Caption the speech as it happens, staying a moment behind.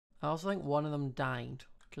I also think one of them died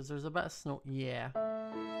because there's a bit of snow. Yeah.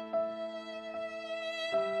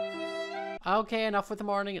 Okay, enough with the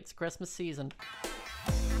morning. It's Christmas season.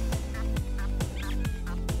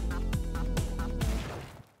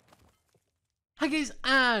 Hi guys,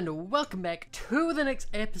 and welcome back to the next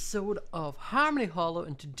episode of Harmony Hollow,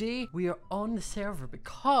 and today we are on the server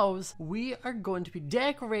because we are going to be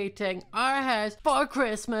decorating our house for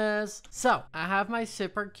Christmas. So, I have my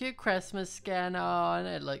super cute Christmas skin on.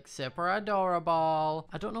 It looks super adorable.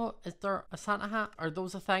 I don't know, is there a Santa hat? Are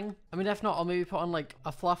those a thing? I mean, if not, I'll maybe put on like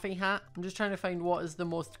a fluffy hat. I'm just trying to find what is the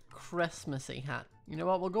most Christmassy hat. You know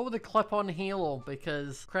what, we'll go with the clip-on halo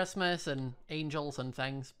because Christmas and angels and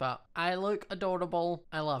things, but I look adorable.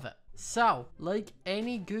 I love it. So, like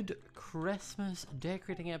any good Christmas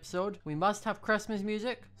decorating episode, we must have Christmas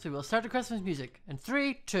music. So we'll start the Christmas music in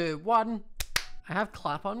 3, 2, 1. I have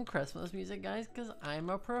clap-on Christmas music, guys, because I'm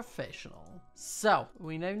a professional. So,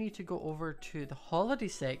 we now need to go over to the holiday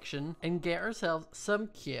section and get ourselves some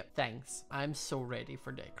cute things. I'm so ready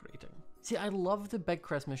for decorating. See, I love the big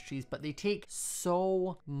Christmas trees, but they take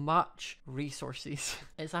so much resources.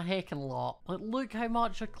 It's a heckin' lot. Like, look how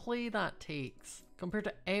much of clay that takes compared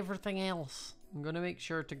to everything else. I'm gonna make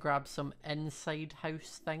sure to grab some inside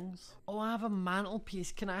house things. Oh, I have a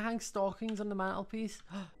mantelpiece. Can I hang stockings on the mantelpiece?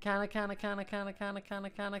 Can I?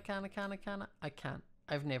 I can't.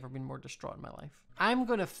 I've never been more distraught in my life. I'm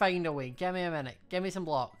gonna find a way. Give me a minute. Give me some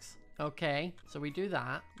blocks. Okay, so we do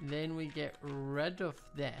that. Then we get rid of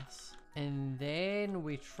this. And then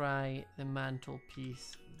we try the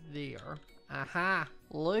mantelpiece there. Aha!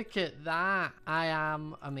 Look at that! I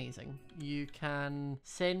am amazing. You can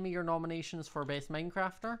send me your nominations for Best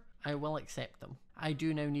Minecrafter. I will accept them. I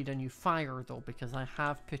do now need a new fire though because I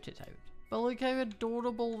have put it out. But look how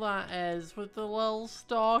adorable that is with the little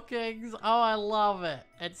stockings. Oh, I love it.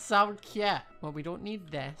 It's so cute. Well, we don't need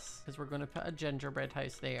this because we're going to put a gingerbread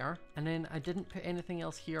house there. And then I didn't put anything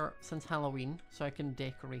else here since Halloween, so I can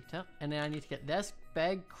decorate it. And then I need to get this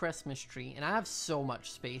big Christmas tree. And I have so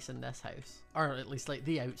much space in this house, or at least like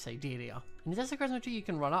the outside area. And is this a Christmas tree you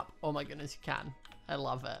can run up? Oh my goodness, you can. I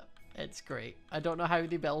love it. It's great. I don't know how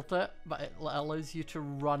they built it, but it allows you to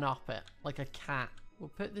run up it like a cat. We'll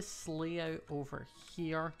put the sleigh out over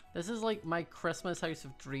here. This is like my Christmas house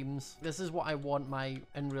of dreams. This is what I want my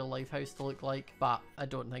in real life house to look like, but I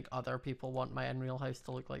don't think other people want my in real house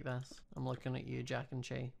to look like this. I'm looking at you, Jack and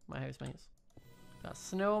Shay, my housemates. Got a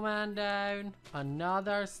snowman down,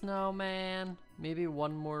 another snowman, maybe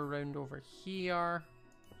one more round over here.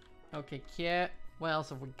 Okay, cute. What else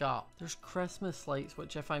have we got? There's Christmas lights,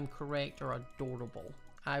 which if I'm correct are adorable.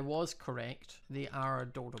 I was correct. They are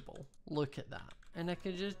adorable. Look at that. And I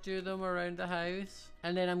can just do them around the house.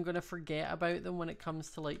 And then I'm going to forget about them when it comes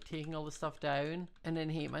to like taking all the stuff down. And then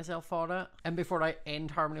hate myself for it. And before I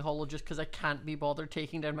end Harmony Hollow just because I can't be bothered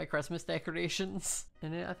taking down my Christmas decorations.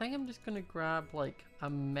 And then I think I'm just going to grab like a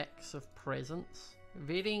mix of presents.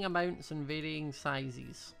 Varying amounts and varying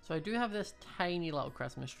sizes. So I do have this tiny little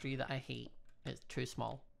Christmas tree that I hate. It's too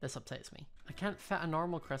small. This upsets me. I can't fit a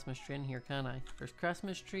normal Christmas tree in here, can I? There's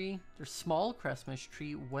Christmas tree. There's small Christmas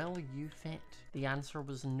tree. Will you fit? The answer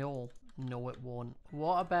was no. No, it won't.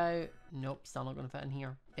 What about... Nope, still not going to fit in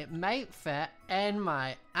here. It might fit in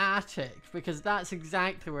my attic because that's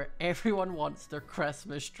exactly where everyone wants their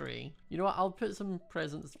Christmas tree. You know what? I'll put some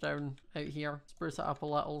presents down out here. Spruce it up a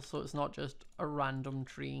little so it's not just a random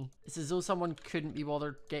tree. It's as though someone couldn't be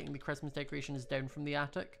bothered getting the Christmas decorations down from the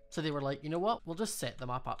attic. So they were like, you know what? We'll just set them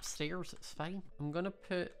up upstairs. It's fine. I'm going to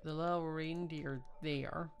put the little reindeer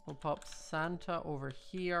there. We'll pop Santa over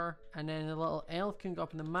here. And then the little elf can go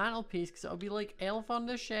up in the mantelpiece because it'll be like Elf on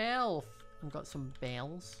the Shelf. I've got some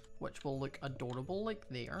bells, which will look adorable like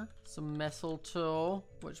there. Some mistletoe,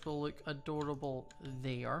 which will look adorable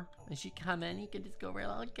there. And she come in, you can just go for a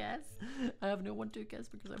little kiss. I have no one to kiss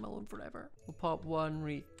because I'm alone forever. We'll pop one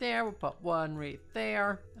right there, we'll pop one right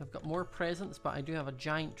there. I've got more presents, but I do have a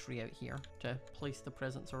giant tree out here to place the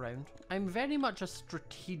presents around. I'm very much a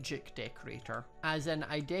strategic decorator, as in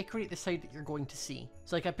I decorate the side that you're going to see.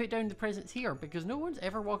 So like I put down the presents here because no one's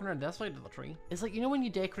ever walking around this side of the tree. It's like, you know when you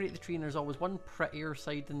decorate the tree and there's always one prettier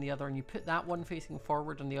side than the other and you put that one facing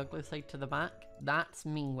forward and the ugly side to the back? That's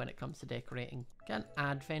me when it comes to decorating. Get an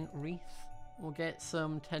advent wreath. We'll get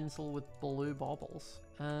some tinsel with blue baubles.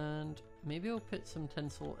 And maybe we'll put some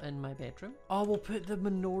tinsel in my bedroom. Oh, we'll put the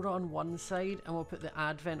menorah on one side and we'll put the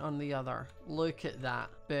advent on the other. Look at that.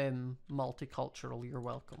 Boom. Multicultural, you're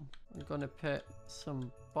welcome. We're gonna put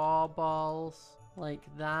some baubles like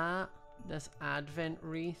that. This advent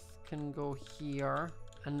wreath can go here.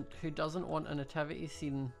 And who doesn't want a nativity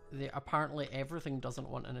scene there? Apparently everything doesn't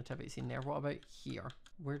want a nativity scene there. What about here?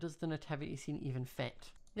 Where does the nativity scene even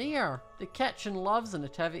fit? There! The kitchen loves a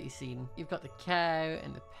nativity scene. You've got the cow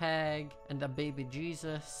and the pig and the baby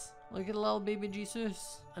Jesus. Look at the little baby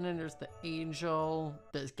Jesus. And then there's the angel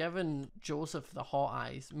that's given Joseph the hot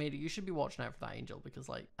eyes. Mary, you should be watching out for that angel because,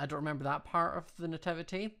 like, I don't remember that part of the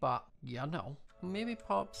nativity, but you know. Maybe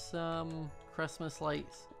pop some Christmas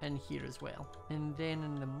lights in here as well. And then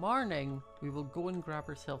in the morning, we will go and grab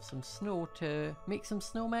ourselves some snow to make some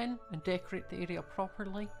snowmen and decorate the area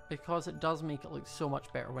properly because it does make it look so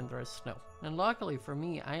much better when there is snow. And luckily for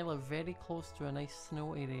me, I live very close to a nice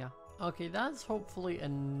snow area. Okay, that's hopefully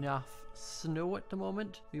enough snow at the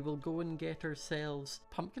moment. We will go and get ourselves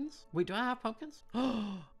pumpkins. Wait, do I have pumpkins?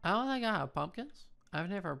 I don't think I have pumpkins. I've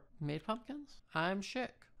never made pumpkins. I'm shook.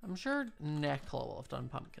 I'm sure Nicola will have done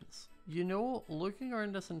pumpkins. You know, looking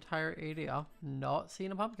around this entire area, not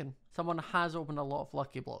seeing a pumpkin. Someone has opened a lot of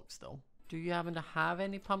lucky blocks though. Do you happen to have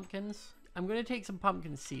any pumpkins? I'm going to take some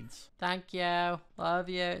pumpkin seeds. Thank you. Love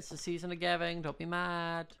you. It's the season of giving. Don't be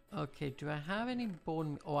mad. Okay, do I have any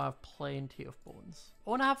bone? Oh, I have plenty of bones.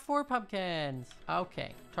 Oh, and I have 4 pumpkins.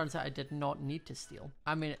 Okay. Turns out I did not need to steal.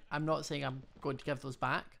 I mean, I'm not saying I'm going to give those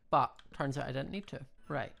back, but turns out I didn't need to.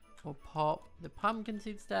 Right. We'll pop the pumpkin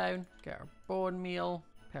seeds down. Get our bone meal.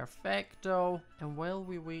 Perfecto. And while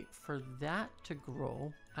we wait for that to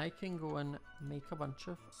grow, I can go and make a bunch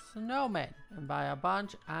of snowmen. And by a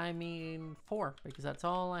bunch, I mean 4, because that's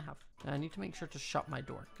all I have. And I need to make sure to shut my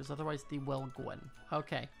door, because otherwise they will go in.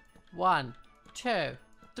 Okay. 1, 2,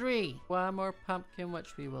 3. One more pumpkin,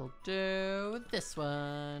 which we will do with this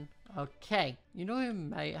one. Okay. You know who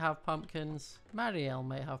might have pumpkins? Marielle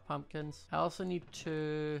might have pumpkins. I also need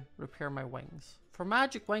to repair my wings. For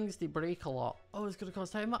magic wings, they break a lot. Oh, it's going to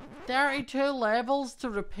cost how much? 32 levels to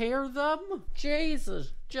repair them?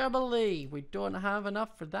 Jesus, Jubilee. We don't have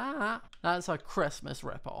enough for that. That's a Christmas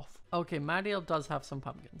ripoff. Okay, Marielle does have some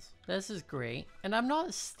pumpkins. This is great. And I'm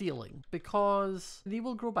not stealing because they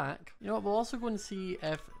will grow back. You know what? We'll also go and see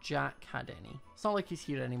if Jack had any. It's not like he's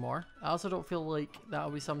here anymore. I also don't feel like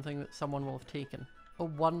that'll be something that someone will have taken. Oh,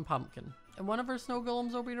 1 pumpkin. And one of our snow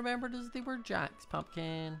golems will be remembered as they were Jack's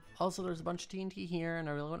pumpkin. Also, there's a bunch of TNT here, and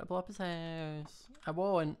I really want to blow up his house. I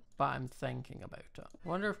won't, but I'm thinking about it. I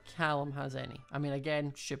wonder if Callum has any. I mean,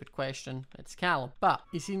 again, stupid question. It's Callum. But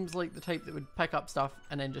he seems like the type that would pick up stuff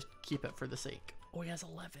and then just keep it for the sake. Oh, he has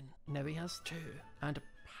 11. Now he has 2. And a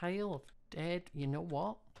pile of dead. You know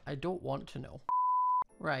what? I don't want to know.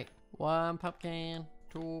 Right. 1 pumpkin.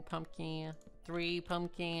 2 pumpkin. 3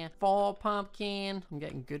 pumpkin, 4 pumpkin. I'm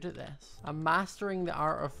getting good at this. I'm mastering the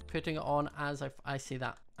art of putting it on as I say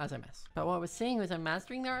that, as I miss. But what I was saying was I'm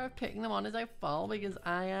mastering the art of putting them on as I fall because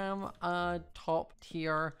I am a top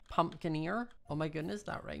tier pumpkineer. Oh my goodness,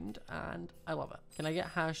 that rhymed and I love it. Can I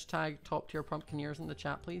get hashtag top tier pumpkineers in the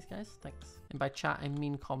chat, please, guys? Thanks. And by chat, I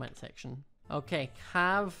mean comment section. Okay,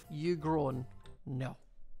 have you grown? No.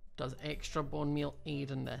 Does extra bone meal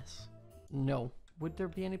aid in this? No. Would there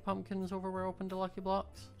be any pumpkins over where I opened the lucky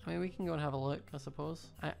blocks? I mean, we can go and have a look, I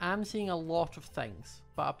suppose. I am seeing a lot of things,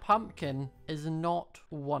 but a pumpkin is not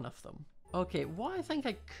one of them. Okay, what I think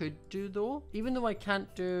I could do though, even though I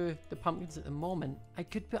can't do the pumpkins at the moment, I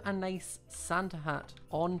could put a nice Santa hat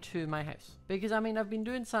onto my house. Because I mean, I've been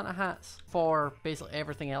doing Santa hats for basically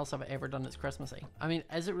everything else I've ever done that's Christmassy. I mean,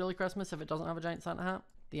 is it really Christmas if it doesn't have a giant Santa hat?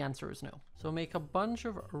 The answer is no. So make a bunch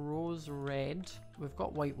of rose red. We've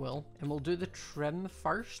got white wool and we'll do the trim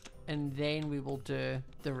first and then we will do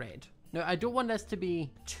the red. Now, I don't want this to be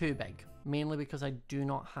too big, mainly because I do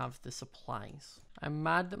not have the supplies. I'm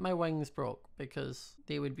mad that my wings broke because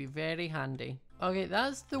they would be very handy. Okay,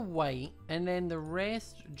 that's the white and then the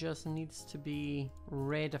rest just needs to be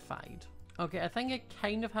redified. Okay, I think I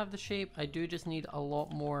kind of have the shape. I do just need a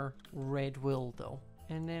lot more red wool though.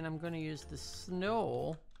 And then I'm going to use the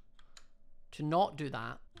snow to not do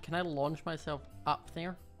that. Can I launch myself up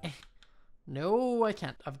there? No, I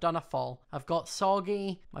can't. I've done a fall. I've got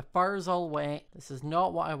soggy. My fur's all wet. This is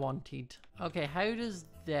not what I wanted. Okay, how does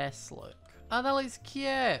this look? Oh, that looks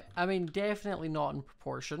cute. I mean, definitely not in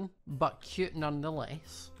proportion, but cute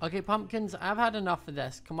nonetheless. Okay, pumpkins, I've had enough of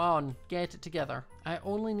this. Come on, get it together. I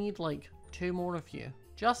only need like 2 more of you.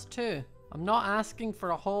 Just 2. I'm not asking for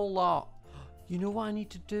a whole lot. You know what I need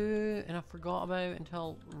to do and I forgot about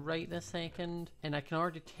until right this second, and I can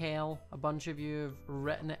already tell a bunch of you have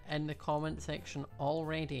written it in the comment section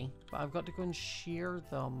already, but I've got to go and shear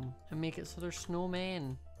them and make it so they're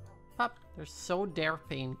snowmen. Pup, they're so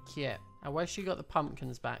derpy and cute. I wish you got the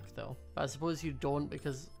pumpkins back though, but I suppose you don't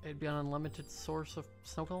because it'd be an unlimited source of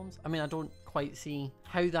snow golems. I mean, I don't quite see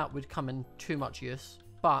how that would come in too much use,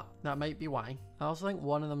 but that might be why. I also think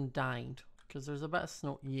one of them died because there's a bit of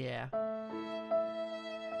snow. Yeah.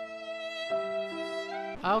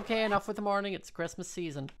 Okay, enough with the morning. It's Christmas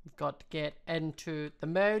season. We've got to get into the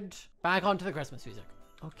mood. Back onto the Christmas music.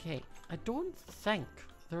 Okay, I don't think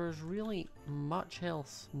there's really much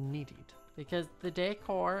else needed because the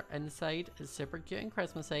decor inside is super cute and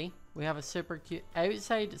Christmassy. We have a super cute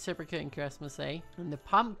outside, super cute and Christmassy. And the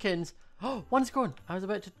pumpkins, oh, one's gone. I was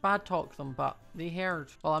about to bad talk them, but they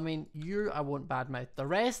heard. Well, I mean, I won't badmouth. The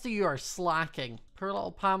rest of you are slacking. Poor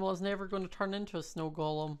little Pamela's never going to turn into a snow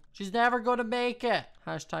golem. She's never going to make it.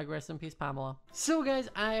 Hashtag rest in peace, Pamela. So guys,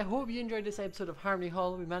 I hope you enjoyed this episode of Harmony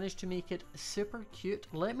Hall. We managed to make it super cute.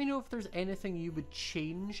 Let me know if there's anything you would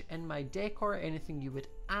change in my decor, anything you would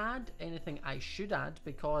add, anything I should add,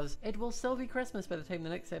 because it will still be Christmas by the time the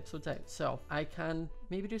next episode's out. So I can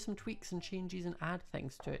maybe do some tweaks and changes and add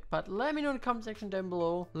things to it. But let me know in the comment section down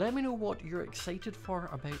below. Let me know what you're excited for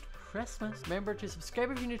about Christmas. Remember to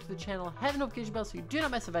subscribe if you're new to the channel, hit the notification bell so you do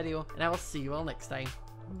not miss a video, and I will see you all next time.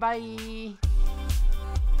 Bye!